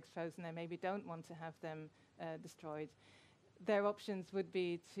had their eggs frozen and maybe don't want to have them destroyed. Their options would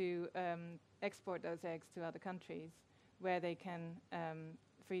be to export those eggs to other countries where they can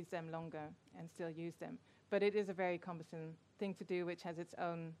freeze them longer and still use them. But it is a very cumbersome thing to do, which has its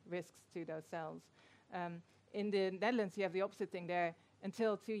own risks to those cells. In the Netherlands, you have the opposite thing there.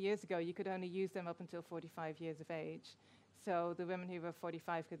 Until 2 years ago, you could only use them up until 45 years of age. So the women who were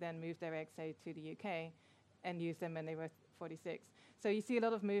 45 could then move their eggs, say, to the UK and use them when they were 46. So you see a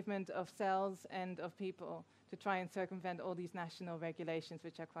lot of movement of cells and of people to try and circumvent all these national regulations,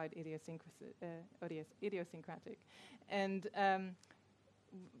 which are quite idiosyncratic. And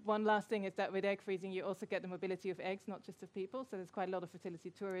one last thing is that with egg freezing, you also get the mobility of eggs, not just of people. So there's quite a lot of fertility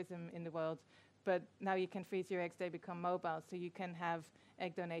tourism in the world. But now you can freeze your eggs, they become mobile, so you can have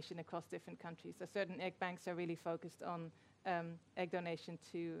egg donation across different countries. So certain egg banks are really focused on egg donation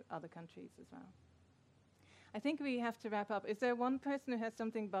to other countries as well. I think we have to wrap up. Is there one person who has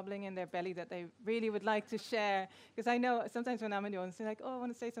something bubbling in their belly that they really would like to share? Because I know sometimes when I'm in the audience, they're like, oh, I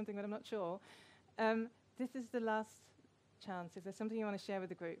want to say something, but I'm not sure. This is the last chance. Is there something you want to share with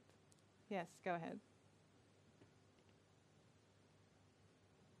the group? Yes, go ahead.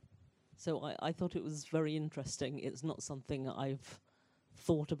 So I thought it was very interesting. It's not something I've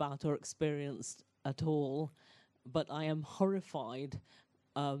thought about or experienced at all, but I am horrified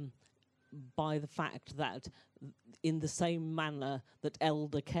by the fact that in the same manner that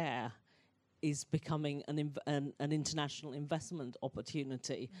elder care is becoming an international investment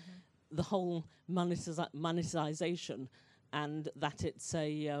opportunity, the whole monetization and that it's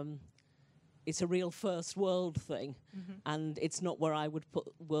a real first world thing, and it's not where I would put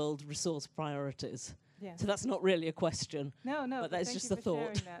world resource priorities. Yes. So that's not really a question. No, but that's thank just you a for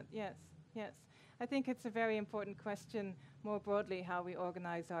thought. sharing that. Yes, yes. I think it's a very important question more broadly, how we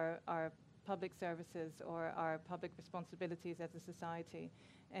organize our public services or our public responsibilities as a society.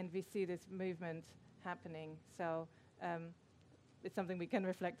 And we see this movement happening. So it's something we can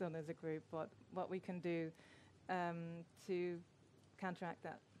reflect on as a group, what we can do to counteract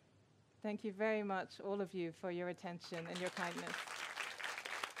that. Thank you very much, all of you, for your attention and your kindness.